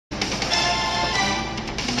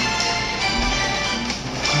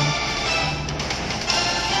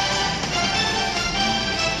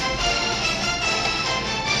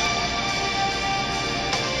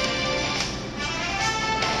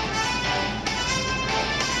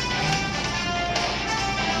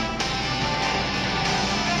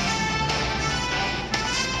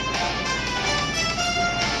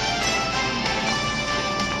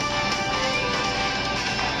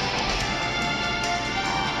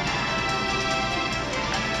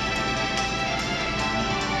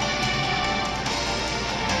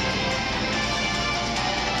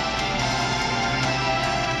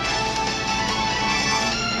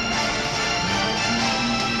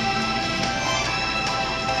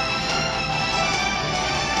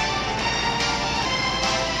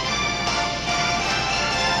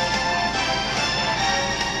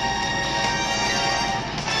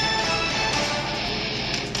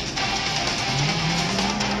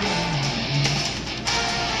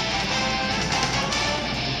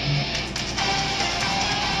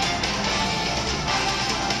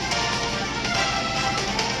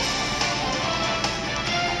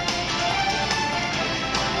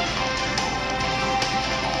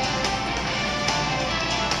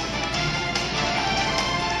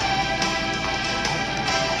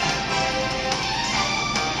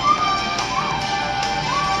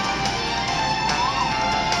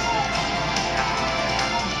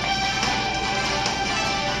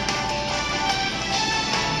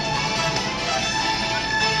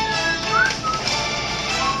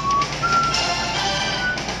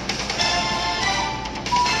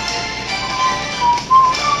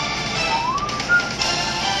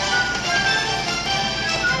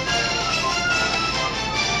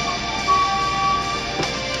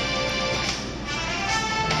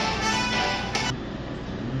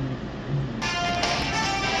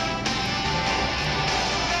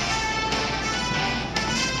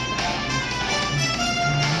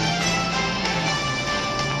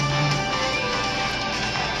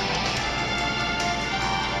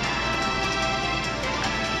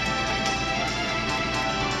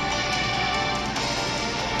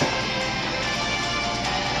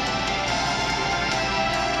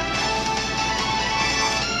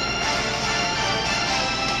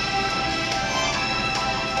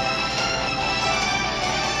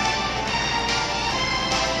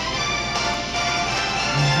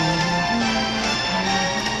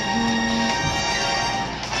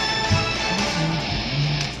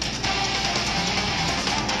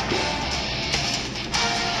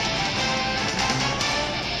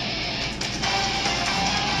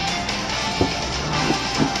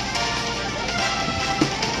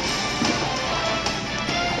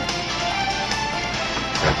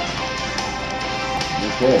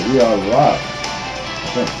Okay, we are live.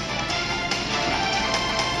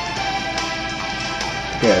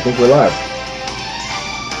 Okay, I think we're live.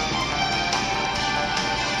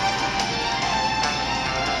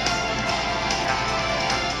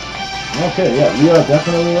 Okay, yeah, we are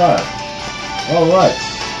definitely live. Alright.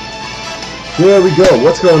 Here we go.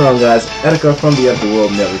 What's going on, guys? Etika from the Etika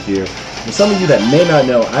World Network here. For some of you that may not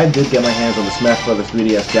know, I did get my hands on the Smash Bros.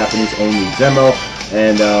 3DS Japanese-only demo,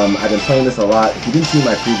 and I've been playing this a lot. If you didn't see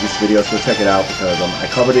my previous videos, go check it out, because I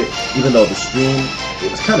covered it, even though the stream,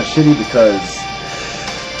 it was kind of shitty because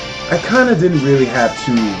I kind of didn't really have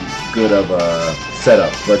too good of a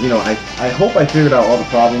setup. But, you know, I hope I figured out all the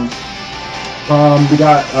problems. We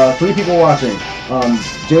got 3 people watching.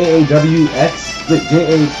 J-A-W-X-J-A-X-K.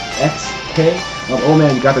 Oh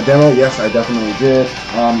man, you got the demo? Yes, I definitely did.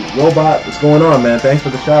 Robot, what's going on, man? Thanks for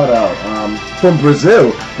the shout out. From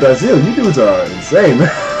Brazil. Brazil, you dudes are insane.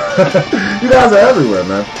 You guys are everywhere,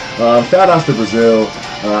 man. Shout outs to Brazil.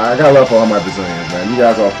 I got love for all my Brazilians, man. You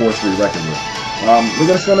guys are force to be reckoned with. We're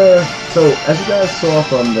just gonna, so as you guys saw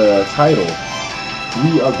from the title,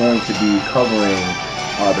 we are going to be covering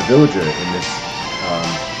the Villager in this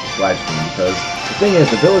live stream, because the thing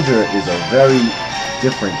is, the Villager is a very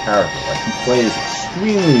different character. Like, he plays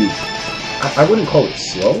extremely, I wouldn't call it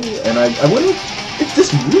slow, and I wouldn't, it's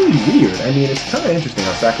just really weird. I mean, it's kind of interesting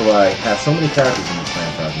how Sakurai has so many characters in this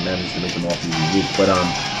franchise and manages to make them all feel unique, but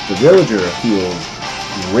the Villager feels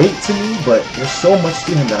great to me, but there's so much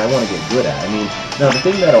to him that I want to get good at. I mean, now the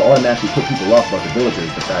thing that'll automatically put people off about the Villager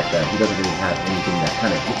is the fact that he doesn't really have anything that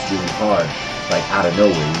kind of hits really hard, like out of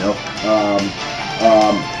nowhere, you know?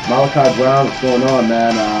 Malachi Brown, what's going on,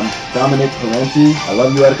 man? Dominic Parenti, I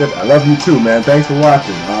love you, Etika. I love you too, man. Thanks for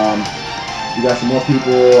watching. We got some more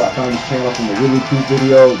people. I found this channel from the Willy Coop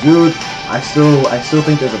video. Dude, I still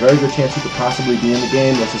think there's a very good chance he could possibly be in the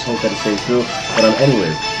game. Let's just hope that it stays true. But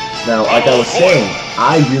anyways, now, like I was saying,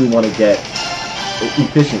 I really want to get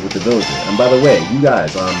efficient with the Villager. And by the way, you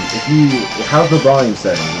guys, how's the volume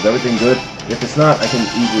settings? Is everything good? If it's not, I can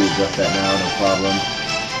easily adjust that now, no problem.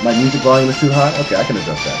 My music volume is too high? Okay, I can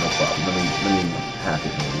adjust that, no problem. Let me hack it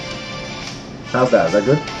maybe. How's that? Is that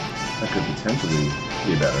good? That could potentially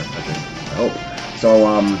be better, I think. I hope. So,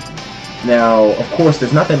 now, of course,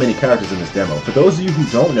 there's not that many characters in this demo. For those of you who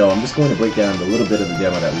don't know, I'm just going to break down a little bit of the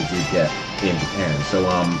demo that we did get in Japan. So,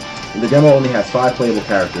 the demo only has 5 playable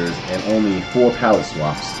characters and only 4 palette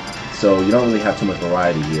swaps. So, you don't really have too much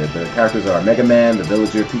variety here. The characters are Mega Man, the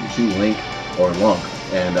Villager, Pikachu, Link, or Lunk,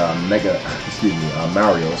 and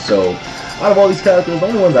Mario. So, out of all these characters, the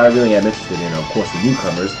only ones that I really am interested in are, of course, the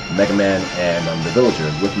newcomers, Mega Man and the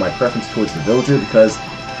Villager, with my preference towards the Villager because,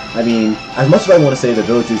 I mean, as much as I want to say the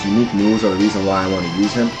Villager's unique moves are the reason why I want to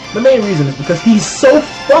use him, the main reason is because he's so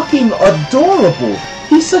fucking adorable.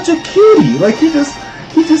 He's such a cutie. Like, he just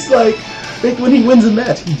like when he wins a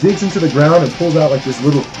match, he digs into the ground and pulls out like this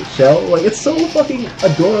little shell. Like, it's so fucking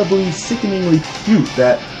adorably, sickeningly cute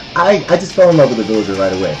that I just fell in love with the Villager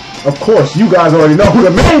right away. Of course, you guys already know who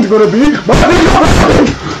the main's gonna be.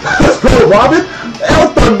 Let's go, Robin!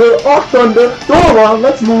 L Thunder, Arc Thunder, Doron,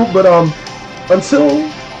 let's move. But until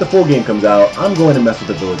the full game comes out, I'm going to mess with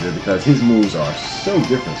the Villager because his moves are so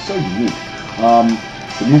different, so unique.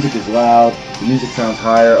 The music is loud, the music sounds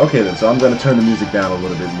higher. Okay then, so I'm going to turn the music down a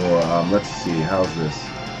little bit more. Let's see, how's this?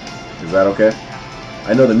 Is that okay?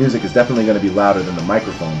 I know the music is definitely going to be louder than the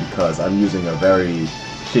microphone because I'm using a very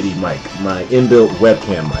shitty mic, my inbuilt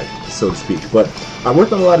webcam mic, so to speak. But I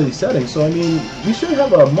worked on a lot of these settings, so I mean, we should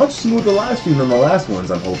have a much smoother live stream than the last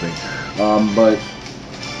ones, I'm hoping. But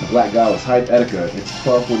the Black Guy was hype. Etika, it's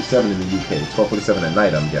 12:47 in the UK, 12:47 at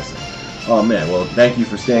night, I'm guessing. Oh man, well, thank you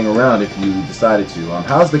for staying around if you decided to.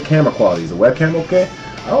 How's the camera quality? Is the webcam okay?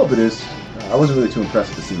 I hope it is. I wasn't really too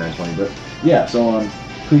impressed with the C920, but yeah, so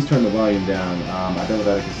please turn the volume down. I don't know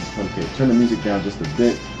that it is 20K. Turn the music down just a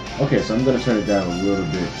bit. Okay, so I'm going to turn it down a little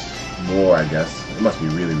bit more, I guess. It must be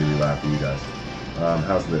really, really loud for you guys.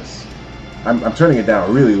 How's this? I'm turning it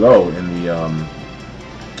down really low in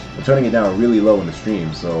the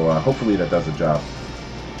stream, so hopefully that does the job.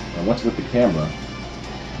 What's with the camera?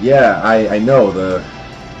 Yeah, I know the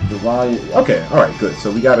volume. Okay, all right, good.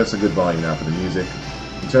 So we got us a good volume now for the music.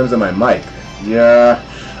 In terms of my mic, yeah,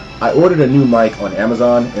 I ordered a new mic on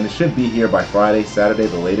Amazon, and it should be here by Friday, Saturday,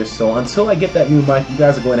 the latest. So until I get that new mic, you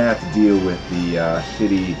guys are going to have to deal with the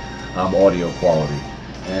shitty audio quality.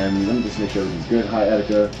 And let me just make sure everything's good. Hi,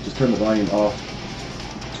 Etika. Just turn the volume off.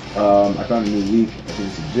 I found a new leak. I think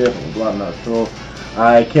it's a GIF. I'm not sure.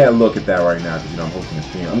 I can't look at that right now because, you know, I'm hosting a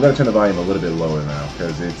stream. I'm going to turn the volume a little bit lower now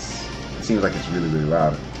because it seems like it's really, really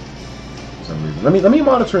loud for some reason. Let me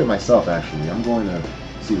monitor it myself, actually. I'm going to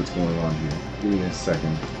see what's going on here. Give me a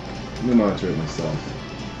second. Let me monitor it myself.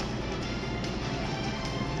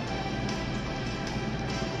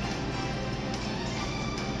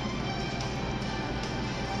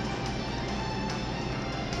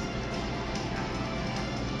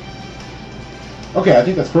 Okay, I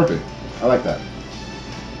think that's perfect. I like that.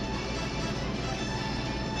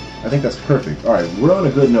 I think that's perfect. Alright, we're on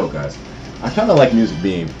a good note, guys. I kind of like music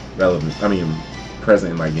being relevant. I mean,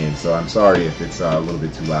 present in my game, so I'm sorry if it's a little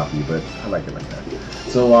bit too loud for you, but I like it like that.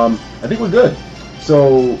 So, I think we're good.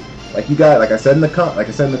 So, like I said in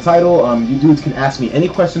the title, you dudes can ask me any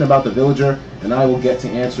question about the villager, and I will get to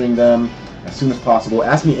answering them as soon as possible.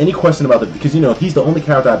 Ask me any question about because you know he's the only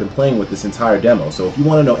character I've been playing with this entire demo. So if you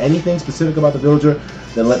want to know anything specific about the villager,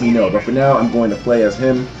 then let me know. But for now, I'm going to play as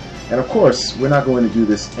him. And of course, we're not going to do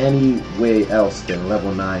this any way else than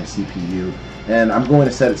level 9 CPU. And I'm going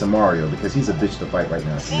to set it to Mario because he's a bitch to fight right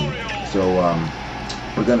now to me. So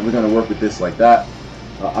we're gonna work with this like that.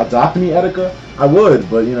 Adopt me, Etika? I would,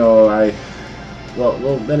 but you know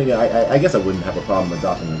well then again, I guess I wouldn't have a problem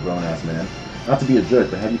adopting a grown ass man. Not to be a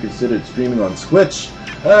jerk, but have you considered streaming on Twitch?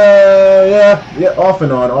 Yeah, off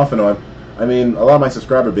and on. I mean, a lot of my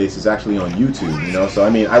subscriber base is actually on YouTube, you know. So I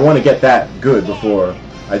mean, I want to get that good before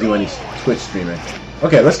I do any Twitch streaming.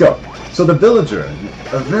 Okay, let's go. So the villager,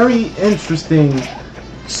 a very interesting,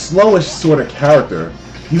 slowish sort of character.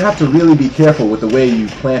 You have to really be careful with the way you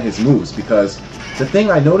plan his moves, because the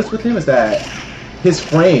thing I noticed with him is that his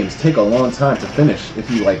frames take a long time to finish if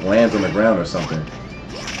he like lands on the ground or something.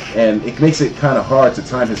 And it makes it kind of hard to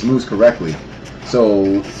time his moves correctly.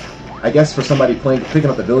 So I guess for somebody picking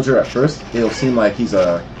up the villager at first, it'll seem like he's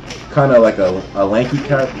a kind of like a lanky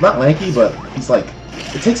character. Not lanky, but he's like,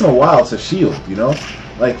 it takes him a while to shield, you know?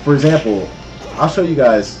 Like, for example, I'll show you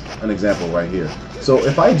guys an example right here. So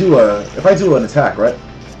if I do an attack, right?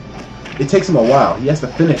 It takes him a while. He has to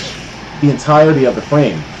finish the entirety of the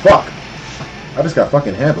frame. Fuck! I just got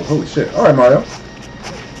fucking handled. Holy shit. Alright, Mario.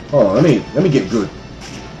 Hold on, let me get good.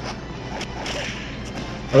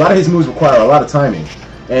 A lot of his moves require a lot of timing.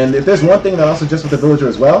 And if there's one thing that I'll suggest with the villager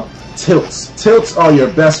as well, tilts. Tilts are your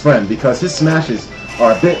best friend because his smashes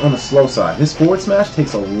are a bit on the slow side. His forward smash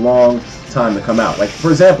takes a long time to come out. Like, for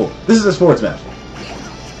example, this is his forward smash.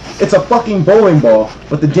 It's a fucking bowling ball,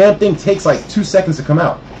 but the damn thing takes like 2 seconds to come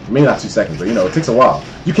out. Maybe not 2 seconds, but you know, it takes a while.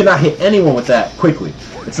 You cannot hit anyone with that quickly.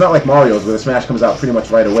 It's not like Mario's where the smash comes out pretty much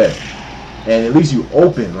right away. And it leaves you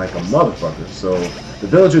open like a motherfucker. So the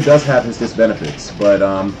villager does have his benefits, but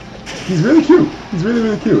he's really cute. He's really,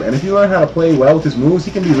 really cute. And if you learn how to play well with his moves,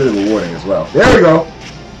 he can be really rewarding as well. There we go!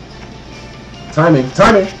 Timing.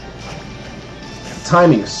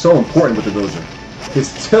 Timing is so important with the villager.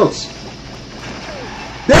 His tilts.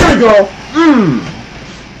 There we go!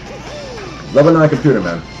 Level 9 computer,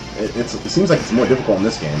 man. It seems like it's more difficult in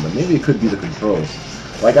this game, but maybe it could be the controls.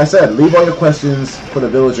 Like I said, leave all your questions for the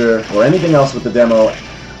villager or anything else with the demo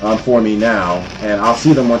for me now, and I'll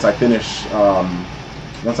see them once I finish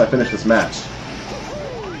this match.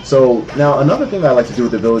 So now another thing that I like to do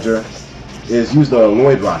with the villager is use the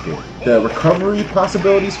Lloyd rocket. The recovery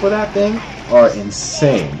possibilities for that thing are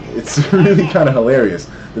insane. It's really kind of hilarious.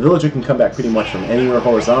 The villager can come back pretty much from anywhere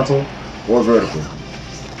horizontal or vertical.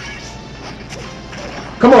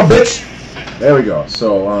 Come on, bitch! There we go.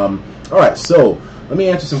 So, alright, so let me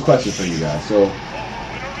answer some questions for you guys. So,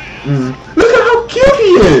 look at how cute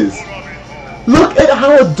he is! Look at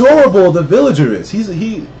how adorable the villager is. He's a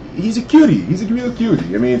cutie. He's a real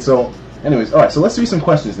cutie. I mean, so, anyways, alright, so let's do some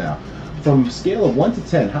questions now. From scale of 1 to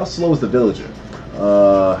 10, how slow is the villager?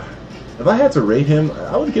 If I had to rate him,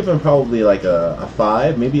 I would give him probably like a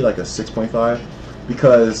 5, maybe like a 6.5,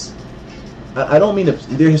 because I don't mean to,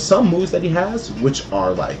 there's some moves that he has which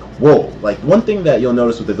are like, whoa. Like, one thing that you'll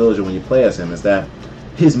notice with the villager when you play as him is that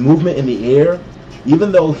his movement in the air,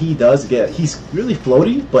 even though he's really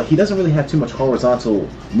floaty, but he doesn't really have too much horizontal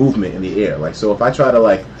movement in the air. Like, so if I try to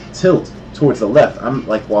like tilt towards the left, I'm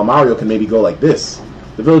like, while Mario can maybe go like this,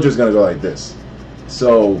 the villager's gonna go like this.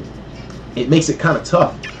 So it makes it kind of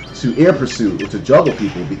tough to air pursue or to juggle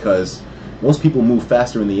people, because most people move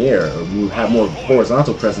faster in the air or have more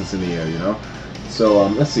horizontal presence in the air, you know. So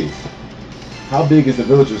let's see. How big is the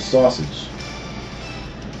villager's sausage?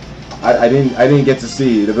 I didn't get to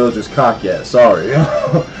see the villager's cock yet. Sorry.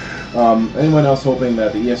 Anyone else hoping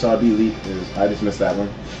that the ESRB leak is? I just missed that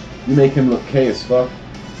one. You make him look K as fuck.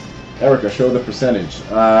 Erica, show the percentage.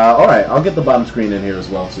 Alright, I'll get the bottom screen in here as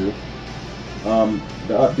well too.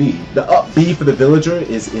 The up B. The up B for the villager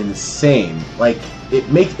is insane. Like,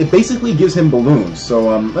 it basically gives him balloons.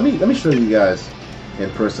 So let me show you guys in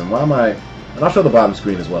person. Why am I? And I'll show the bottom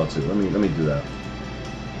screen as well too. Let me do that.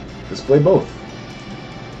 Display both.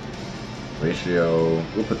 Ratio,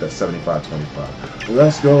 we'll put that 75-25.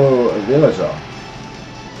 Let's go Villager.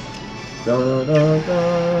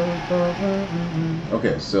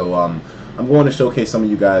 Okay, so I'm going to showcase some of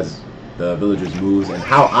you guys the villagers' moves and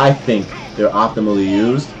how I think they're optimally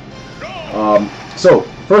used. So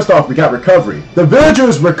first off, we got recovery. The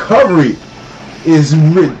villagers' recovery is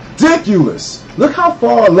ridiculous. Look how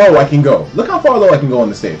far low I can go. Look how far low I can go on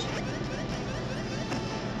the stage.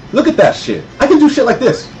 Look at that shit. I can do shit like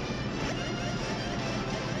this.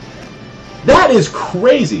 That is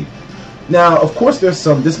crazy. Now, of course, there's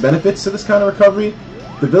some disbenefits to this kind of recovery.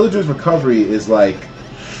 The villagers' recovery is like,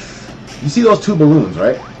 you see those two balloons,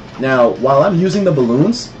 right? Now, while I'm using the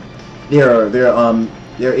balloons, they're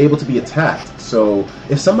able to be attacked. So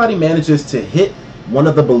if somebody manages to hit one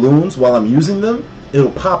of the balloons while I'm using them,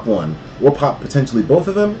 it'll pop one, or pop potentially both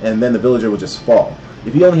of them, and then the villager will just fall.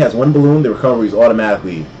 If he only has one balloon, the recovery is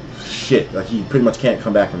automatically shit. Like, he pretty much can't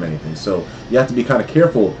come back from anything. So you have to be kind of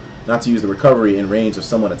careful not to use the recovery in range of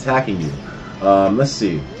someone attacking you. Let's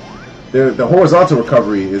see. The horizontal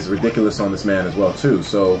recovery is ridiculous on this man as well too.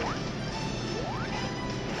 So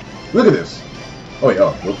look at this. Oh wait,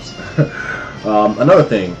 oh, whoops. Another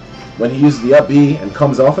thing, when he uses the up B and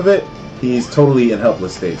comes off of it, he's totally in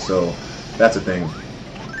helpless state. So that's a thing.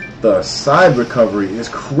 The side recovery is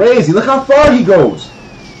crazy. Look how far he goes.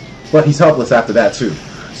 But he's helpless after that too.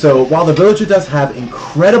 So while the villager does have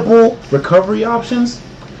incredible recovery options,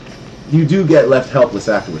 you do get left helpless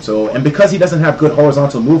afterwards. So, and because he doesn't have good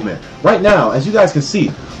horizontal movement, right now, as you guys can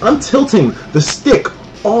see, I'm tilting the stick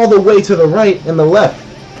all the way to the right and the left,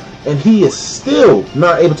 and he is still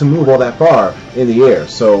not able to move all that far in the air.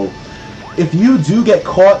 So if you do get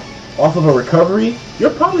caught off of a recovery, you're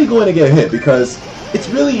probably going to get hit, because it's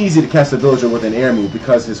really easy to catch the villager with an air move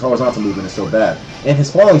because his horizontal movement is so bad, and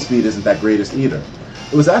his falling speed isn't that greatest either.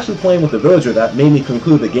 It was actually playing with the villager that made me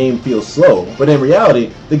conclude the game feels slow, but in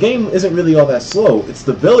reality, the game isn't really all that slow. It's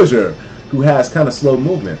the villager who has kind of slow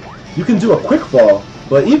movement. You can do a quick fall,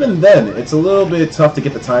 but even then, it's a little bit tough to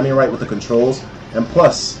get the timing right with the controls, and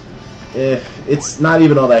plus, it's not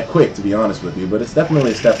even all that quick, to be honest with you, but it's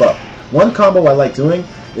definitely a step up. One combo I like doing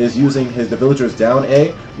is using the villager's down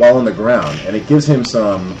A while on the ground, and it gives him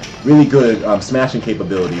some really good smashing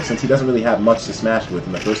capabilities, since he doesn't really have much to smash with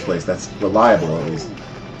in the first place that's reliable, at least.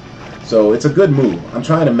 So it's a good move. I'm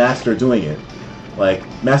trying to master doing it. Like,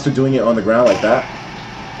 master doing it on the ground like that.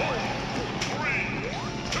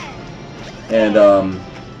 And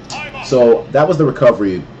so that was the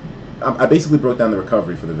recovery. I basically broke down the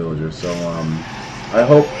recovery for the villager. So I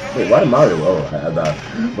hope. Wait, why did Mario? Oh, I had that.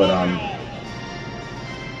 But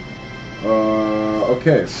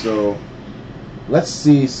okay, so let's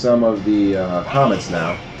see some of the comments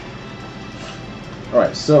now. All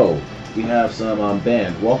right, so we have some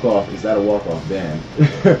band. Walk off. Is that a walk off band?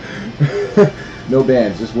 No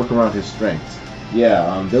bands. Just work around his strengths.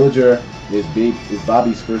 Yeah. Villager is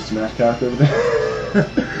Bobby's first Smash character over there.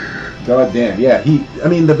 God damn. Yeah. I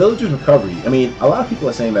mean, the villager's recovery. I mean, a lot of people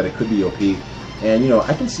are saying that it could be OP, and you know,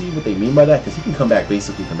 I can see what they mean by that, because he can come back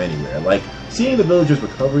basically from anywhere. Like, seeing the villager's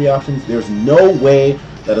recovery options, there's no way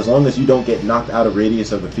that as long as you don't get knocked out of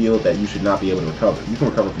radius of the field that you should not be able to recover. You can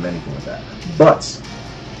recover from anything with that. But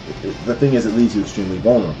the thing is, it leaves you extremely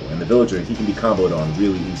vulnerable, and the villager, he can be comboed on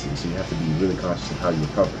really easily, so you have to be really conscious of how you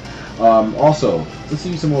recover. Also, let's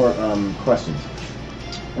see some more questions.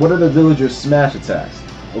 What are the villager's smash attacks?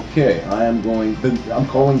 Okay, I'm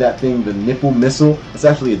calling that thing the nipple missile. It's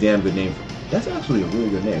actually a damn good name. That's actually a really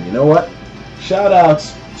good name. You know what?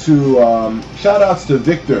 Shoutouts to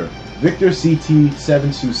Victor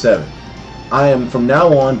CT727. I am from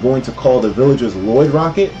now on going to call the villager's Lloyd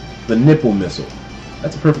rocket the nipple missile.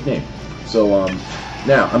 That's a perfect name. So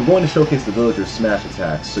now I'm going to showcase the villager's smash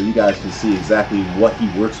attacks so you guys can see exactly what he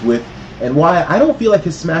works with and why I don't feel like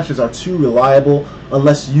his smashes are too reliable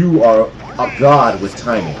unless you are a god with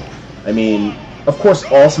timing. I mean, of course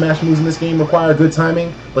all smash moves in this game require good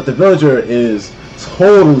timing, but the villager is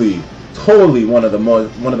totally one of the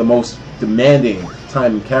most demanding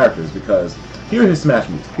timing characters, because here are his smash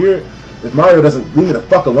moves. Here, if Mario doesn't leave me the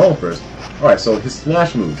fuck alone first. Alright, so his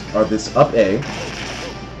smash moves are this up A.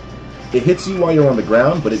 It hits you while you're on the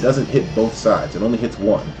ground, but it doesn't hit both sides. It only hits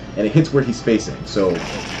one, and it hits where he's facing. So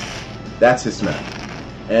that's his smash.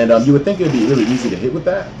 And you would think it would be really easy to hit with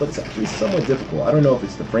that, but it's actually somewhat difficult. I don't know if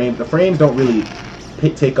it's the frame. The frames don't really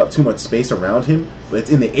take up too much space around him, but it's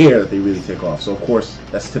in the air that they really take off. So of course,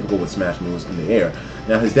 that's typical with smash moves in the air.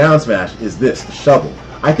 Now his down smash is this, the shovel.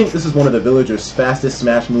 I think this is one of the villager's fastest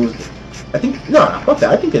smash moves. I think, no, fuck that.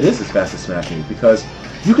 I think it is his fastest smash move, because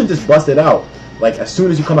you can just bust it out like as soon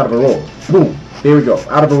as you come out of a roll. Boom. There we go.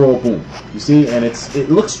 Out of a roll, boom. You see? And it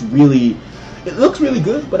looks really It looks really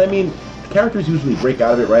good, but I mean, characters usually break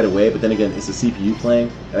out of it right away, but then again, it's the CPU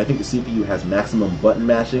playing, and I think the CPU has maximum button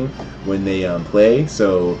mashing when they play,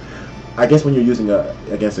 so I guess when you're using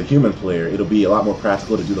against a human player, it'll be a lot more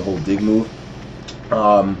practical to do the whole dig move.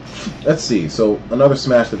 Let's see, so another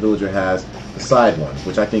smash the villager has, the side one,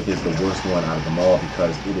 which I think is the worst one out of them all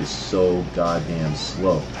because it is so goddamn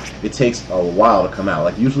slow. It takes a while to come out.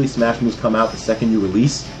 Like, usually smash moves come out the second you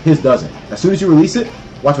release. His doesn't. As soon as you release it,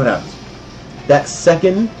 watch what happens. That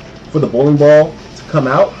second for the bowling ball to come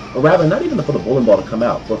out, or rather, not even for the bowling ball to come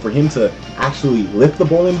out, but for him to actually lift the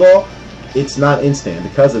bowling ball, it's not instant.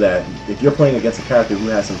 Because of that, if you're playing against a character who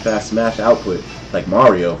has some fast smash output, like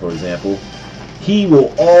Mario, for example, he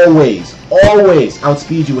will always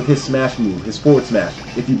outspeed you with his smash move, his forward smash,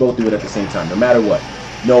 if you both do it at the same time, no matter what.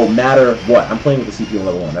 No matter what. I'm playing with the CPU on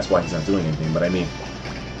level 1, that's why he's not doing anything, but I mean,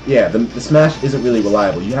 yeah, the smash isn't really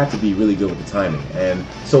reliable. You have to be really good with the timing. And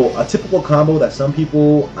so a typical combo that some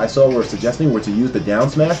people I saw were suggesting were to use the down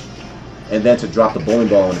smash and then to drop the bowling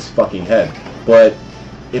ball on his fucking head. But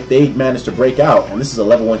if they manage to break out, and this is a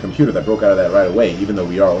level 1 computer that broke out of that right away, even though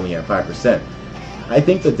we are only at 5%, I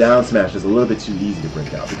think the down smash is a little bit too easy to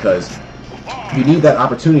break out because you need that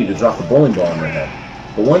opportunity to drop the bowling ball on their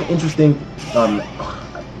head. But one interesting,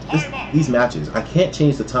 these matches, I can't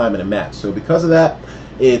change the time in a match, so because of that,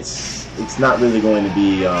 it's not really going to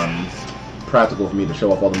be practical for me to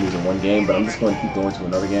show off all the moves in one game, but I'm just going to keep going to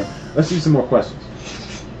another game. Let's do some more questions.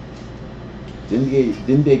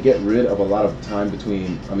 Didn't they get rid of a lot of time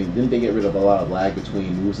between, didn't they get rid of a lot of lag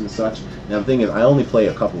between moves and such? Now the thing is, I only play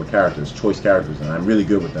a couple of characters, choice characters, and I'm really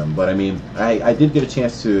good with them, but I mean, I did get a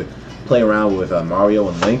chance to play around with Mario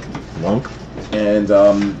and Link, and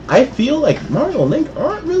I feel like Mario and Link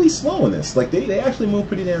aren't really slow in this. Like, they actually move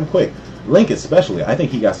pretty damn quick. Link especially, I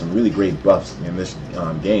think he got some really great buffs in this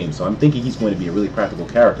game, so I'm thinking he's going to be a really practical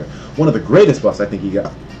character. One of the greatest buffs I think he got,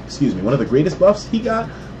 one of the greatest buffs he got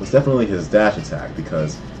was definitely his dash attack,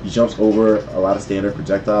 because he jumps over a lot of standard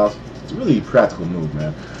projectiles. It's a really practical move,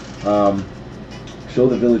 man. Show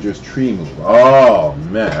the villagers tree move. Oh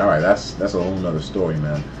man, alright, that's a whole nother story,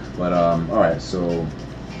 man. But alright, so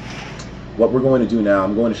what we're going to do now,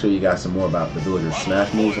 I'm going to show you guys some more about the villagers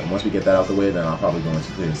smash moves, and once we get that out the way, then I'll probably go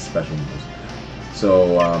into his special moves.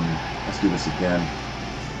 So let's do this again.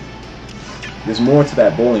 There's more to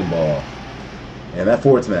that bowling ball and that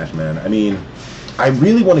forward smash, man. I mean, I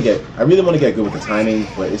really want to get good with the timing,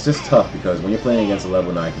 but it's just tough because when you're playing against a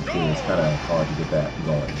level 9 computer, it's kind of hard to get that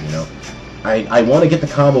going, you know. I want to get the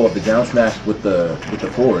combo of the down smash with the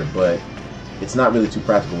forward, but it's not really too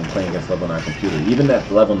practical when playing against level 9 computer. Even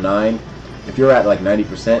at level 9, if you're at like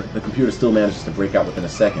 90%, the computer still manages to break out within a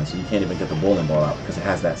second, so you can't even get the bowling ball out because it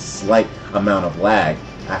has that slight amount of lag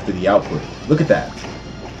after the output. Look at that.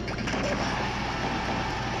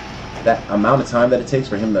 That amount of time that it takes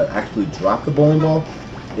for him to actually drop the bowling ball,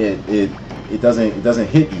 it doesn't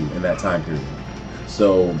hit you in that time period.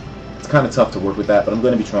 So it's kind of tough to work with that, but I'm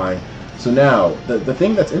going to be trying. So now, the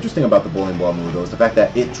thing that's interesting about the bowling ball move, though, is the fact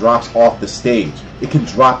that it drops off the stage. It can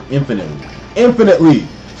drop infinitely. Infinitely!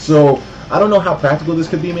 So I don't know how practical this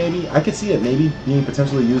could be, maybe. I could see it maybe being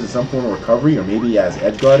potentially used as some form of recovery, or maybe as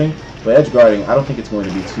edge guarding. But edge guarding, I don't think it's going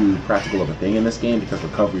to be too practical of a thing in this game because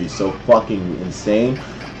recovery is so fucking insane.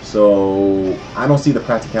 So I don't see the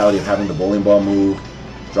practicality of having the bowling ball move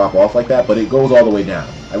drop off like that, but it goes all the way down.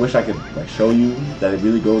 I wish I could like show you that it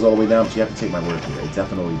really goes all the way down, but you have to take my word for it. It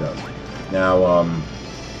definitely does. Now,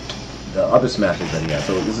 the other smashes that he has.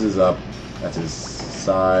 So this is up, that's his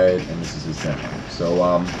side, and this is his down. So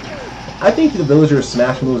I think the villager's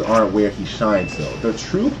smash moves aren't where he shines, though. The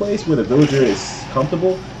true place where the villager is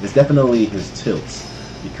comfortable is definitely his tilts,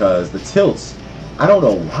 because the tilts, I don't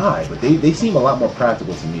know why, but they seem a lot more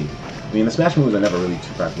practical to me. I mean, the smash moves are never really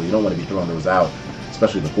too practical. You don't want to be throwing those out,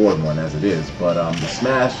 especially the forward one as it is. But the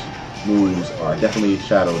smash moves are definitely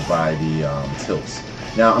shadowed by the tilts.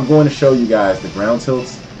 Now, I'm going to show you guys the ground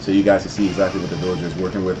tilts so you guys can see exactly what the villager is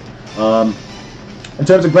working with. In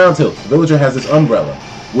terms of ground tilts, the villager has this umbrella,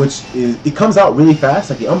 which it comes out really fast.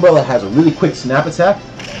 Like, the umbrella has a really quick snap attack,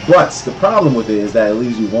 but the problem with it is that it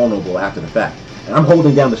leaves you vulnerable after the fact. And I'm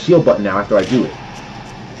holding down the shield button now after I do it.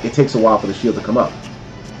 It takes a while for the shield to come up.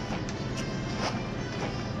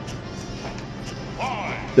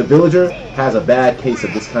 The villager has a bad case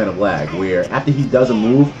of this kind of lag, where after he does a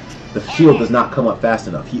move, the shield does not come up fast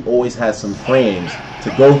enough. He always has some frames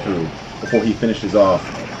to go through before he finishes off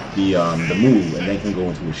the move and then can go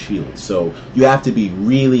into his shield. So you have to be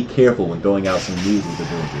really careful when throwing out some moves with the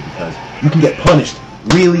villager, because you can get punished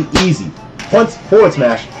really easy. Once forward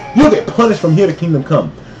smash, you'll get punished from here to Kingdom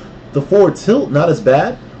Come. The forward tilt, not as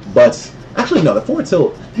bad, but Actually, no, the forward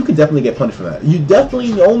tilt, you can definitely get punished for that. You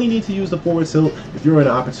definitely only need to use the forward tilt if you're in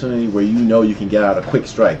an opportunity where you know you can get out a quick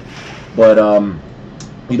strike. But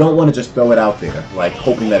you don't want to just throw it out there, like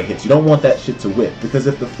hoping that it hits. You don't want that shit to whiff, because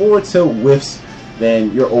if the forward tilt whiffs,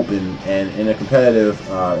 then you're open, and in a competitive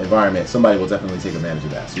environment, somebody will definitely take advantage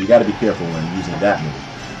of that. So you got to be careful when using that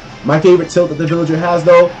move. My favorite tilt that the villager has,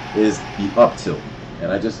 though, is the up tilt.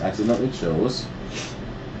 And I just accidentally chose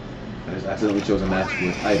a match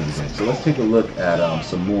with items in. So let's take a look at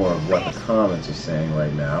some more of what the comments are saying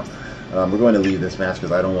right now. We're going to leave this match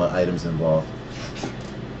because I don't want items involved.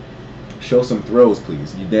 Show some throws,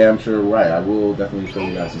 please. You damn sure right. I will definitely show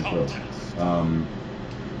you guys some throws.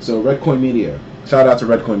 So Red Coin Media. Shout out to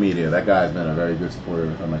Red Coin Media. That guy's been a very good supporter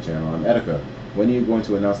on my channel. Etika, when are you going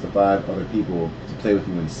to announce the 5 other people to play with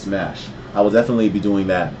you in Smash? I will definitely be doing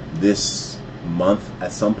that this month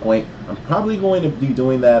at some point. I'm probably going to be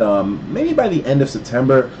doing that maybe by the end of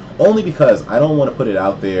September, only because I don't want to put it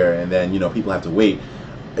out there and then, you know, people have to wait.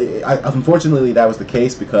 Unfortunately, that was the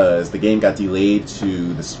case because the game got delayed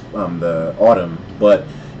to the autumn, but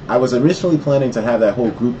I was originally planning to have that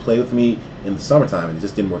whole group play with me in the summertime, and it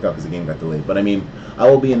just didn't work out because the game got delayed. But I mean, I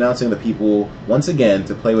will be announcing the people once again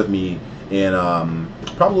to play with me in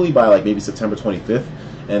probably by like maybe September 25th.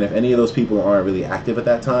 And if any of those people aren't really active at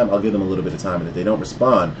that time, I'll give them a little bit of time. And if they don't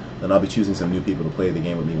respond, then I'll be choosing some new people to play the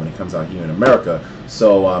game with me when it comes out here in America.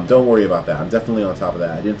 So don't worry about that. I'm definitely on top of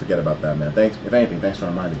that. I didn't forget about that, man. Thanks. If anything, thanks for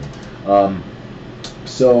reminding me.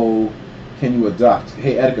 So, can you adopt?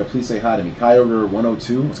 Hey, Etika, please say hi to me.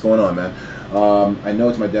 Kyogre102, what's going on, man? I know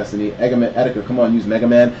it's my destiny. Etika, come on, use Mega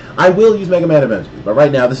Man. I will use Mega Man eventually, but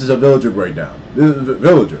right now this is a villager breakdown. This is a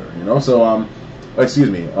villager, you know. So, excuse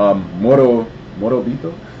me, Morobito.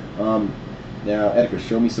 Now, Etika,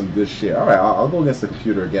 show me some good shit. All right, I'll go against the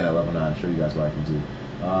computer again at level 9 and show you guys what I can do.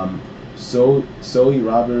 Zoe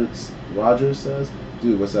Rogers says,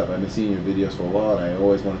 dude, what's up? I've been seeing your videos for a while, and I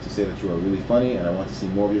always wanted to say that you are really funny, and I want to see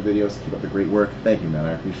more of your videos. Keep up the great work. Thank you, man.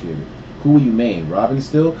 I appreciate it. Who will you main? Robin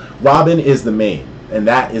still? Robin is the main, and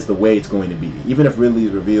that is the way it's going to be. Even if Ridley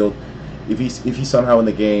is revealed, if he's somehow in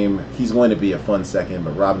the game, he's going to be a fun second,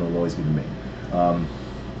 but Robin will always be the main.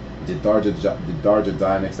 Did Darja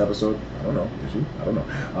die next episode? I don't know. Did she? I don't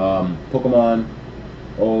know. Pokemon.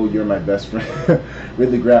 Oh, you're my best friend.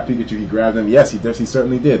 Ridley grabbed Pikachu. He grabbed him. Yes, he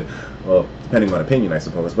certainly did. Well, depending on opinion, I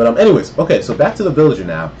suppose. But anyways, okay. So back to the villager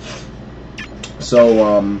now.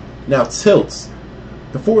 So now tilts.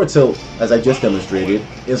 The forward tilt, as I just demonstrated,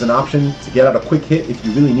 is an option to get out a quick hit if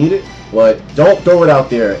you really need it. But don't throw it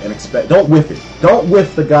out there and expect. Don't whiff it. Don't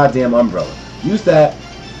whiff the goddamn umbrella. Use that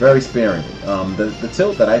very sparingly. The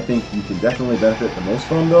tilt that I think you can definitely benefit the most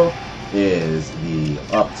from, though, is the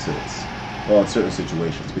up tilts. Well, in certain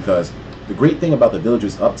situations, because the great thing about the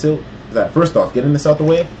villager's up tilt is that, first off, getting this out the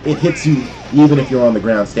way, it hits you even if you're on the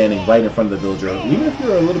ground standing right in front of the villager, even if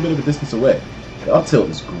you're a little bit of a distance away. The up tilt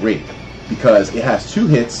is great because it has 2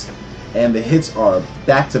 hits, and the hits are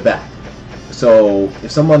back to back. So if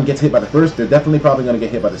someone gets hit by the first, they're definitely probably going to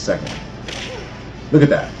get hit by the second. Look at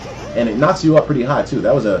that. And it knocks you up pretty high too.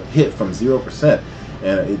 That was a hit from 0%,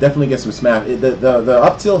 and it definitely gets some smash. The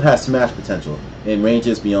up tilt has smash potential in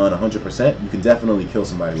ranges beyond 100%. You can definitely kill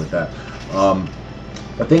somebody with that.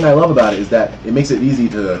 The thing I love about it is that it makes it easy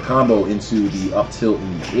to combo into the up tilt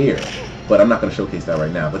in the air. But I'm not going to showcase that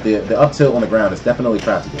right now. But the up tilt on the ground is definitely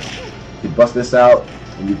practical. You can bust this out,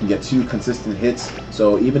 and you can get 2 consistent hits.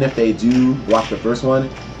 So even if they do block the first one,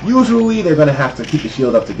 usually they're going to have to keep the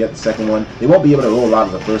shield up to get the second one. They won't be able to roll out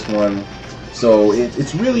of the first one. So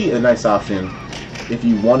it's really a nice option if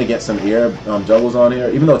you want to get some air juggles on here,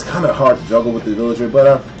 even though it's kind of hard to juggle with the villager.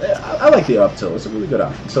 But I like the up tilt. It's a really good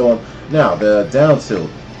option. So now the down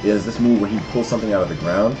tilt is this move where he pulls something out of the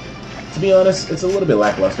ground. To be honest, it's a little bit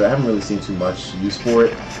lackluster. I haven't really seen too much use for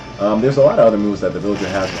it. There's a lot of other moves that the villager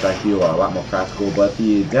has which I feel are a lot more practical, but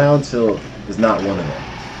the down tilt is not one of them.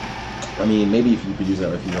 I mean, maybe if you could use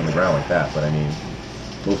it if he's on the ground like that, but I mean,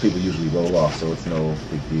 most people usually roll off, so it's no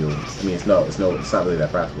big deal. I mean, it's not really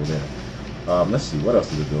that practical there. Let's see, what else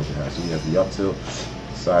does the villager have? So we have the up tilt,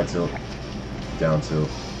 side tilt, down tilt.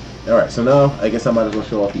 All right, so now I guess I might as well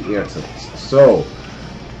show off the air tilts. So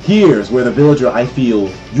here's where the villager, I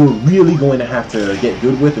feel, you're really going to have to get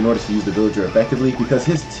good with in order to use the villager effectively, because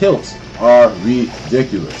his tilts are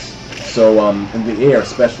ridiculous. So in the air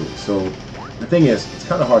especially. So the thing is, it's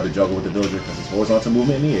kind of hard to juggle with the villager because his horizontal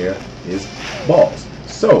movement in the air is balls.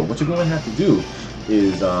 So what you're going to have to do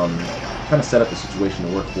is kind of set up the situation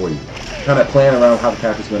to work for you. Kind of plan around how the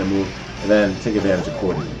character's going to move, and then take advantage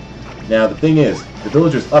accordingly. Now the thing is, the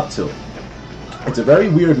villager's up tilt. It's a very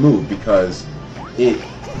weird move because it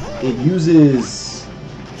uses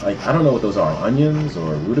like, I don't know what those are, onions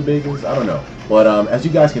or rutabagas, I don't know. But as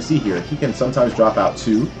you guys can see here, he can sometimes drop out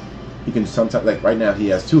 2. He can sometimes, like right now he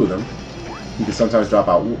has 2 of them. He can sometimes drop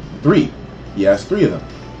out 3. He has 3 of them.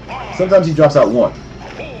 Sometimes he drops out 1.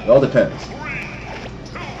 It all depends.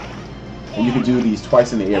 And you can do these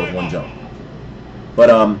twice in the air with 1 jump.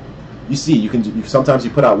 But you see, you can do, sometimes you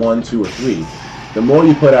put out 1, 2, or 3. The more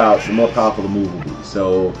you put out, the more powerful the move will be.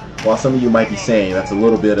 So while some of you might be saying that's a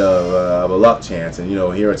little bit of a luck chance, and you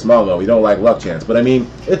know, here at Smallville we don't like luck chance, but I mean,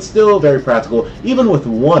 it's still very practical. Even with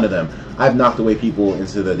 1 of them, I've knocked away people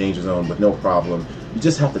into the danger zone with no problem. You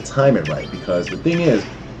just have to time it right, because the thing is,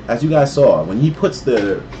 as you guys saw, when he puts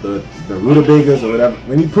the rutabagas or whatever,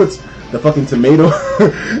 when he puts the fucking tomato,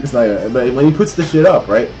 it's not, but when he puts the shit up,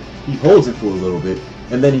 right, he holds it for a little bit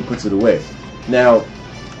and then he puts it away. Now,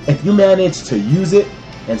 if you manage to use it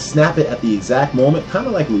and snap it at the exact moment, kind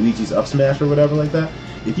of like Luigi's up smash or whatever like that,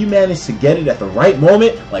 if you manage to get it at the right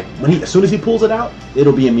moment, like when as soon as he pulls it out,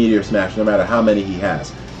 it'll be a meteor smash no matter how many he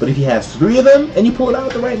has. But if he has 3 of them and you pull it out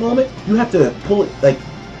at the right moment, you have to pull it, like,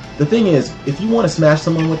 the thing is, if you want to smash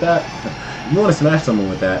someone with that,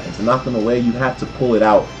 and to knock them away, you have to pull it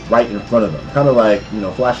out right in front of them. Kind of like, you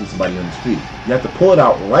know, flashing somebody on the street. You have to pull it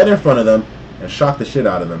out right in front of them and shock the shit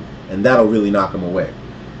out of them, and that'll really knock them away.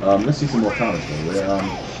 Let's see some more comments though.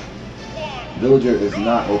 Villager is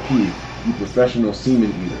not OP, you professional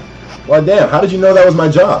semen eater. Well, damn, how did you know that was my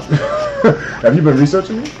job? Have you been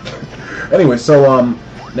researching me? Anyway, so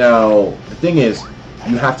now the thing is,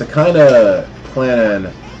 you have to kind of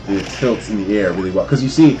plan the tilts in the air really well, because you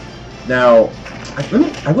see, now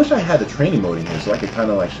I wish I had the training mode in here so I could kind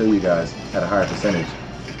of like show you guys at a higher percentage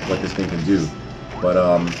what this thing can do. But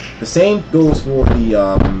the same goes for the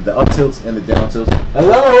up tilts and the down tilts.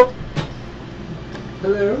 Hello.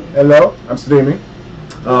 Hello. Hello. I'm streaming.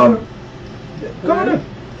 Come on in.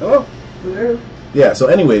 Hello. Hello. Yeah. So,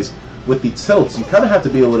 anyways, with the tilts, you kind of have to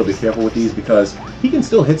be a little bit careful with these, because he can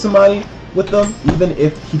still hit somebody with them even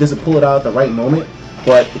if he doesn't pull it out at the right moment.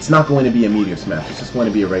 But it's not going to be a meteor smash. It's just going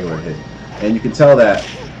to be a regular hit, and you can tell that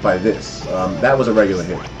by this. That was a regular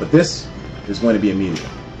hit, but this is going to be a meteor.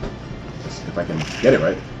 If I can get it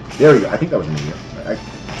right. There we go. I think that was a meteor.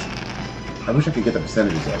 I wish I could get the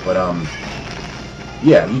percentages up, but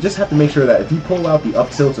yeah, you just have to make sure that if you pull out the up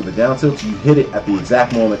tilts or the down tilts, you hit it at the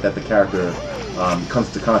exact moment that the character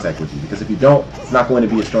comes to contact with you. Because if you don't, it's not going to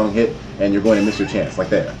be a strong hit, and you're going to miss your chance, like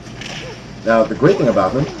there. Now, the great thing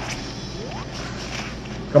about them,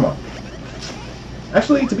 come on.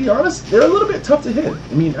 Actually, to be honest, they're a little bit tough to hit.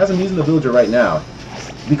 I mean, as I'm using the Villager right now,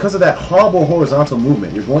 because of that horrible horizontal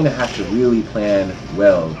movement, you're going to have to really plan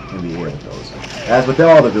well in the air with those. As with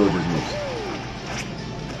all the Villagers moves.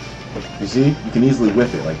 You see? You can easily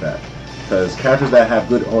whiff it like that. Because characters that have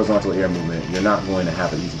good horizontal air movement, you're not going to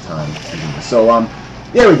have an easy time using this. So,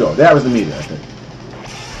 there we go. That was the meteor, I think.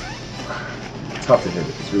 Tough to hit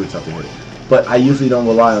it. It's really tough to hit it. But I usually don't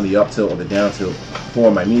rely on the up tilt or the down tilt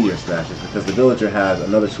for my meteor smashes, because the Villager has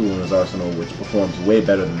another tool in his arsenal which performs way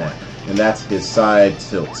better than that. And that's his side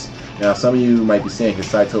tilts. Now, some of you might be saying his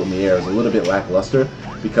side tilt in the air is a little bit lackluster,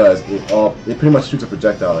 because it pretty much shoots a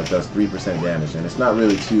projectile that does 3% damage, and it's not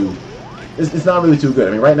really too good.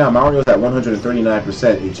 I mean, right now Mario's at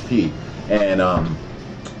 139% HP, and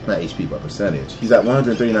not HP but percentage. He's at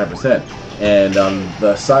 139%, and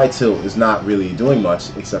the side tilt is not really doing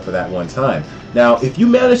much except for that one time. Now, if you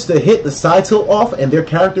manage to hit the side tilt off and their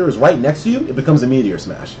character is right next to you, it becomes a meteor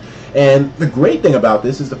smash. And the great thing about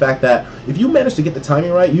this is the fact that if you manage to get the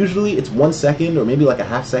timing right, usually it's 1 second or maybe like a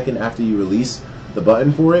half second after you release the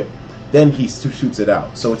button for it, then he shoots it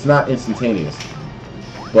out. So it's not instantaneous.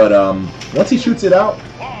 But once he shoots it out,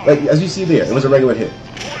 like as you see there, it was a regular hit.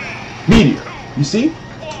 Meteor. You see?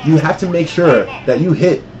 You have to make sure that you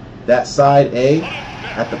hit that side A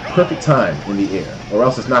at the perfect time in the air, or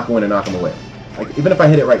else it's not going to knock him away. Like, even if I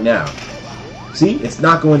hit it right now, see, it's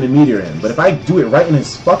not going to meteor him. But if I do it right in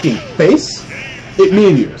his fucking face, it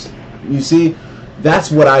meteors. You see, that's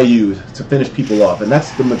what I use to finish people off, and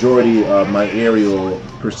that's the majority of my aerial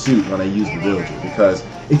pursuit when I use the Villager. Because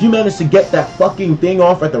if you manage to get that fucking thing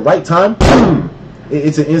off at the right time, boom,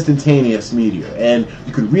 it's an instantaneous meteor, and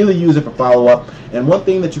you could really use it for follow-up. And one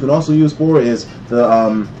thing that you can also use for is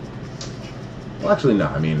the well, actually, no.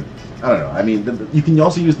 I mean, I don't know. I mean, you can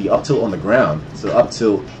also use the up tilt on the ground, so up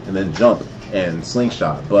tilt and then jump and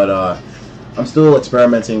slingshot. But I'm still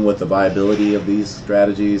experimenting with the viability of these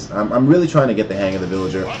strategies. I'm really trying to get the hang of the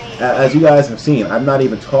Villager. As you guys have seen, I've not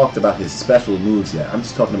even talked about his special moves yet. I'm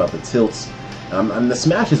just talking about the tilts, and the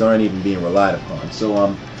smashes aren't even being relied upon.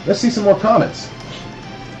 So let's see some more comments.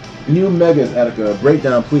 New Megas, Etika,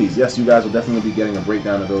 breakdown please. Yes, you guys will definitely be getting a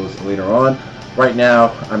breakdown of those later on. right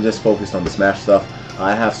now, I'm just focused on the Smash stuff.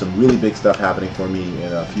 I have some really big stuff happening for me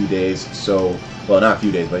in a few days. So, well, not a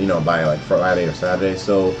few days, but you know, by like Friday or Saturday.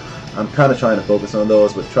 So, I'm kind of trying to focus on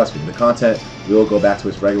those. But trust me, the content will go back to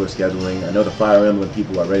its regular scheduling. I know the Fire Emblem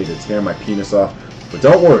people are ready to tear my penis off, but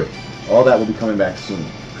don't worry, all that will be coming back soon.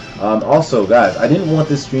 Also, guys, I didn't want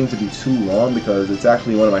this stream to be too long because it's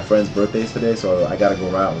actually one of my friends' birthdays today, so I gotta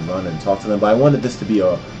go out and run and talk to them. But I wanted this to be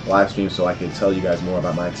a live stream so I could tell you guys more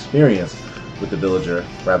about my experience with the Villager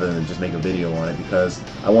rather than just make a video on it, because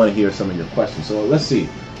I want to hear some of your questions. So let's see.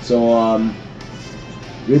 So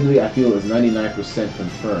Ridley, I feel, is 99%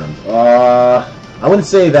 confirmed. I wouldn't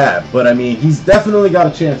say that, but I mean, he's definitely got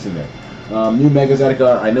a chance in there. New Megas,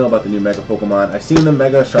 Etika, I know about the new Mega Pokemon. I've seen the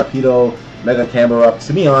Mega Sharpedo, Mega Camera.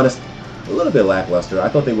 To be honest, a little bit lackluster. I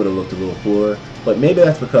thought they would have looked a little cooler, but maybe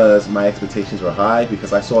that's because my expectations were high,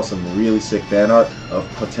 because I saw some really sick fan art of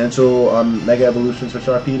potential Mega Evolutions for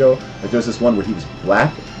Sharpedo. Like there's this one where he was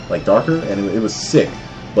black, like darker, and it was sick,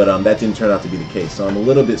 but that didn't turn out to be the case, so I'm a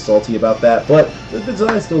little bit salty about that, but the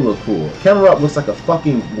design still look cool. Camera Up looks like a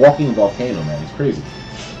fucking walking volcano, man. It's crazy.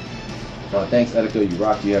 Thanks, Etika. You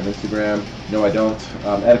rock. Do you have Instagram? No, I don't.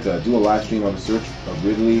 Etika, do a live stream on the search of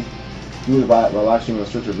Ridley. Do a live stream on the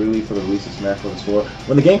search of Ridley for the release of Smash Bros. 4.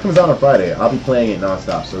 When the game comes out on Friday, I'll be playing it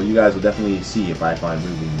non-stop, so you guys will definitely see if I find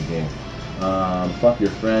Ridley in the game. Fuck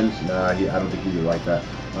your friend. Nah, I don't think he would like that.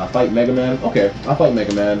 Fight Mega Man. Okay, I'll fight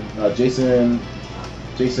Mega Man. Jason,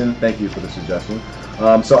 thank you for the suggestion.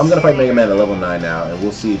 So I'm gonna fight Mega Man at level 9 now, and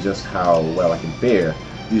we'll see just how well I can fare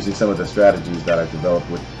using some of the strategies that I've developed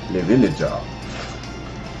with Le Villager.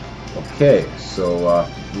 Okay, so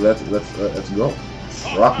let's go.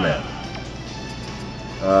 Rockman.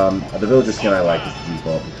 The Villager skin I like is the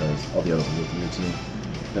default because all the other ones look weird to me.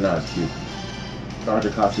 They're not as cute.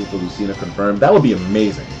 Charger costume for Lucina confirmed. That would be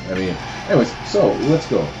amazing. I mean, anyways, so let's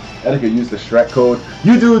go. Etika used the Shrek code.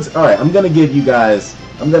 You dudes, all right. I'm gonna give you guys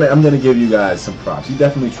some props. You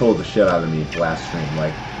definitely trolled the shit out of me last stream.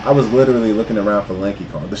 Like I was literally looking around for Lanky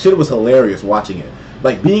Kong. The shit was hilarious watching it.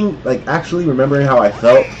 Like actually remembering how I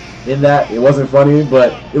felt in that. It wasn't funny,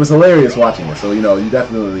 but it was hilarious watching it. So you know, you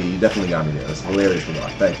definitely got me there. It's hilarious to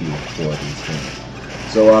watch. Thank you for the experience.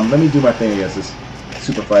 So let me do my thing against this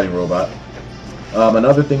super fighting robot.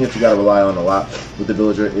 Another thing that you gotta rely on a lot with the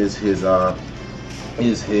Villager is his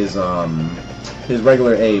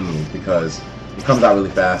regular A move, because it comes out really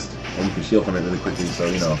fast and you can shield from it really quickly. So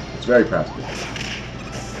you know, it's very practical.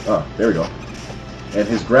 Oh, there we go. And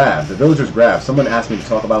his grab, the Villager's grab. Someone asked me to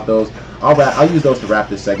talk about those. I'll use those to wrap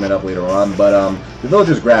this segment up later on. But the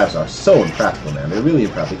Villager's grabs are so impractical, man. They're really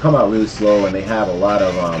impractical. They come out really slow, and they have a lot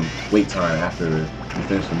of wait time after you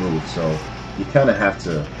finish the move. So you kind of have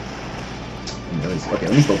to. Okay,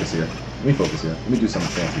 let me focus here. Let me do some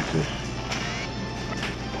fancy shit.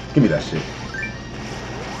 Give me that shit.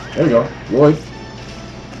 There we go, Lloyd.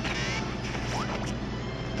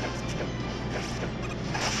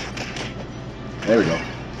 There we go.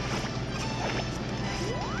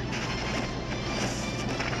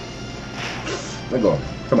 Let go.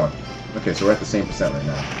 Come on. Okay, so we're at the same percent right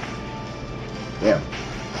now. Damn.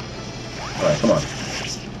 Alright, come on.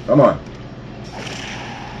 Come on.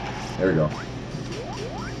 There we go.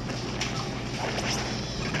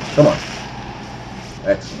 Come on.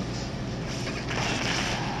 Excellent.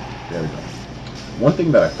 There we go. One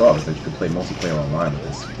thing that I thought was that you could play multiplayer online with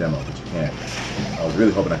this demo, but you can't. I was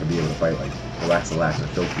really hoping I could be able to fight like Relax or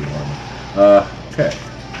Shoku on. Okay.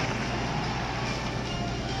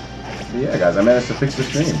 But yeah, guys, I managed to fix the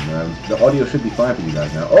stream. The audio should be fine for you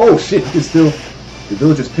guys now. Oh shit! You can still. The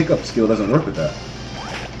Villager's pickup skill doesn't work with that.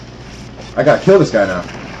 I gotta kill this guy now.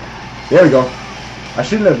 There we go. I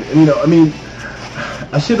shouldn't have. You know, I mean,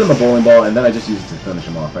 I should have done the bowling ball and then I just used it to finish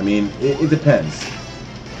him off. I mean, it depends.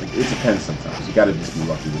 It depends sometimes. You gotta just be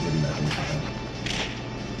lucky with hitting that thing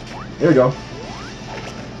sometimes. There we go.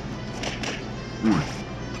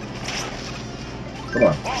 Come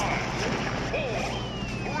on.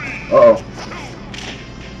 Uh-oh.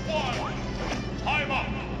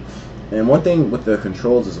 And one thing with the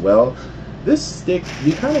controls as well, this stick,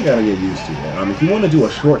 you kind of gotta get used to it. If you want to do a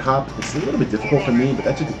short hop, it's a little bit difficult for me, but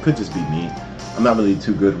that could just be me. I'm not really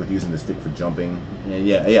too good with using the stick for jumping. And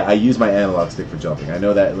yeah, I use my analog stick for jumping. I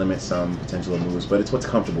know that limits some potential moves, but it's what's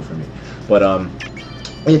comfortable for me. But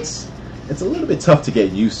it's a little bit tough to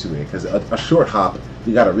get used to it, because a short hop,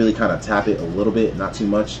 you gotta really kind of tap it a little bit, not too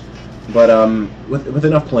much. But with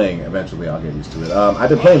enough playing, eventually I'll get used to it. I've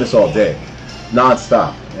been playing this all day,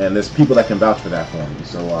 non-stop, and there's people that can vouch for that for me.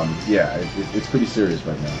 So yeah, it's pretty serious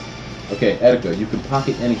right now. Okay, Etika, you can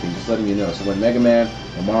pocket anything, just letting you know. So when Mega Man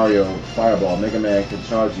or Mario Fireball, Mega Man can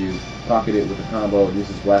charge you, pocket it with a combo, and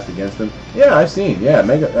uses blast against them. Yeah, I've seen. Yeah,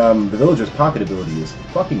 the villager's pocket ability is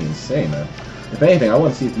fucking insane, man. If anything, I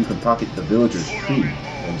want to see if you can pocket the villager's tree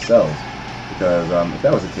themselves. Because if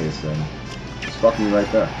that was the case, then it's fucking me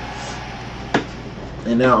right there.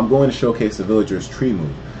 And now I'm going to showcase the villager's tree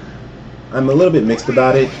move. I'm a little bit mixed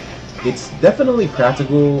about it. It's definitely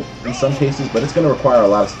practical in some cases, but it's going to require a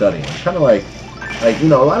lot of studying. It's kind of like, you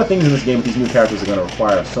know, a lot of things in this game with these new characters are going to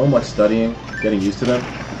require so much studying, getting used to them,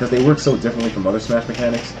 because they work so differently from other Smash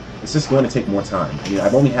mechanics. It's just going to take more time. I mean,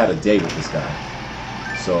 I've only had a day with this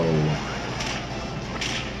guy. So...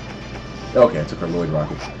 Okay, I took her Lloyd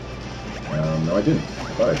Rocket. No, I didn't.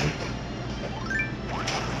 I thought I did.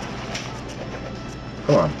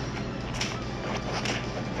 Come on.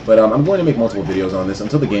 But I'm going to make multiple videos on this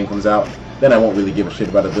until the game comes out. Then I won't really give a shit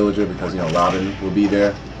about a villager because, you know, Robin will be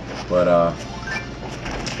there. But,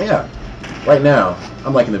 yeah. Right now,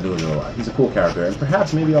 I'm liking the villager a lot. He's a cool character. And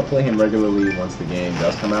perhaps maybe I'll play him regularly once the game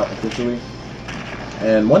does come out officially.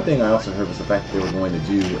 And one thing I also heard was the fact that they were going to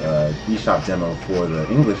do a eShop demo for the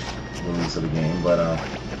English release of the game. But,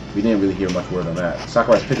 we didn't really hear much word on that.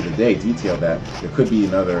 Sakurai's pick of the day detailed that there could be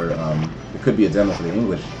another, there could be a demo for the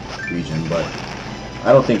English region, but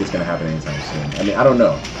I don't think it's going to happen anytime soon. I mean, I don't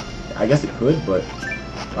know. I guess it could, but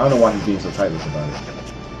I don't know why he's being so tight-lipped about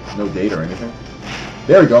it. No date or anything.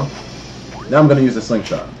 There we go. Now I'm going to use the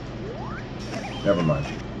slingshot. Never mind.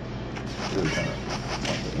 Really kind of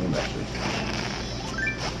tough to aim that shit.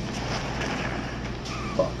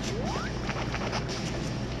 Fuck.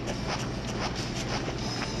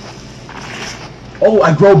 Oh,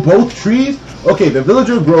 I grow both trees? Okay, the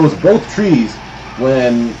villager grows both trees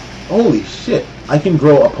when... Holy shit. I can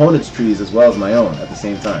grow opponents' trees as well as my own at the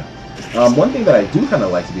same time. One thing that I do kind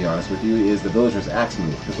of like, to be honest with you, is the villager's axe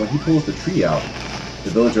move. Because when he pulls the tree out,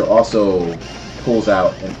 the villager also pulls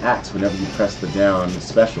out an axe whenever you press the down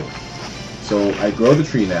special. So I grow the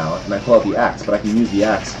tree now, and I pull out the axe, but I can use the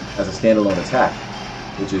axe as a standalone attack,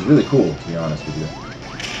 which is really cool, to be honest with you.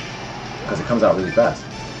 Because it comes out really fast.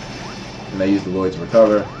 And I use the Lloyd to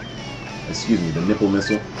recover. Excuse me, the nipple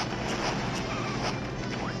missile.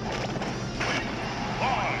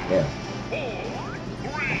 Yeah.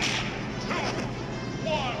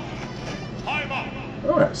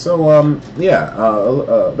 Alright, so,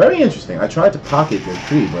 yeah, very interesting. I tried to pocket their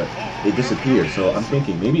tree, but it disappeared. So I'm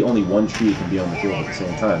thinking maybe only one tree can be on the field at the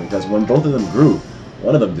same time, because when both of them grew,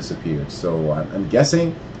 one of them disappeared. So I'm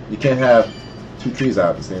guessing you can't have two trees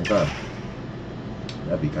out at the same time.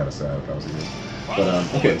 That'd be kind of sad if I was a kid.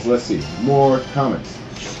 But, okay, so let's see. More comments.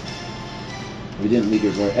 We didn't leak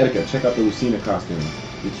yours away. Etika, check out the Lucina costume.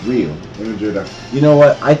 It's real. You know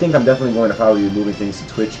what? I think I'm definitely going to probably be moving things to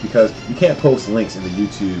Twitch because you can't post links in the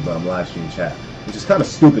YouTube live stream chat, which is kind of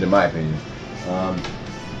stupid in my opinion. I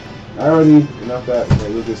already, enough that,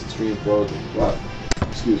 look, this stream frozen. Wow.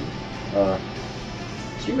 Excuse me.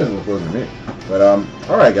 Stream doesn't look frozen to me. But,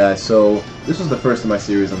 alright guys, so this was the first of my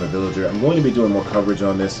series on the villager. I'm going to be doing more coverage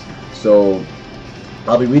on this, so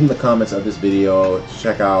I'll be reading the comments of this video,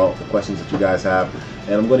 check out the questions that you guys have,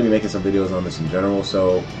 and I'm going to be making some videos on this in general,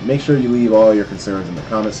 so make sure you leave all your concerns in the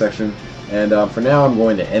comment section. And for now, I'm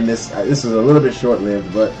going to end this. This is a little bit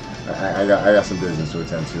short-lived, but I got some business to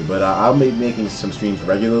attend to. But I'll be making some streams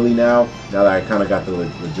regularly now that I kind of got the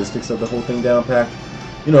logistics of the whole thing down packed.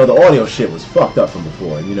 You know, the audio shit was fucked up from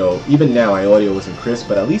before. And, you know, even now, my audio wasn't crisp,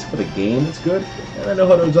 but at least for the game, it's good. And I know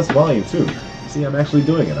how to adjust volume, too. See, I'm actually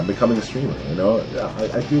doing it. I'm becoming a streamer, you know?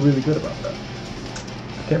 I feel really good about that.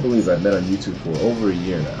 I can't believe I've been on YouTube for over a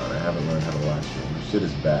year now, and I haven't learned how to live stream. This shit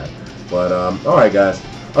is bad. But, alright guys,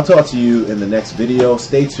 I'll talk to you in the next video.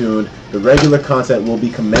 Stay tuned. The regular content will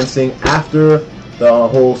be commencing after the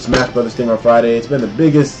whole Smash Brothers thing on Friday. It's been the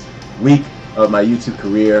biggest week of my YouTube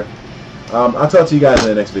career. I'll talk to you guys in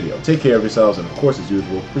the next video. Take care of yourselves, and of course, as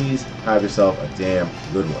usual, please have yourself a damn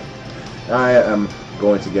good one. I am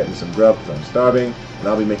going to get me some grub because I'm starving, and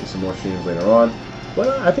I'll be making some more streams later on. But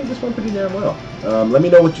I think this went pretty damn well. Let me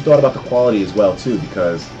know what you thought about the quality as well, too,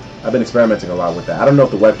 because I've been experimenting a lot with that. I don't know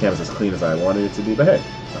if the webcam is as clean as I wanted it to be, but hey,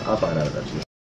 I'll find out eventually.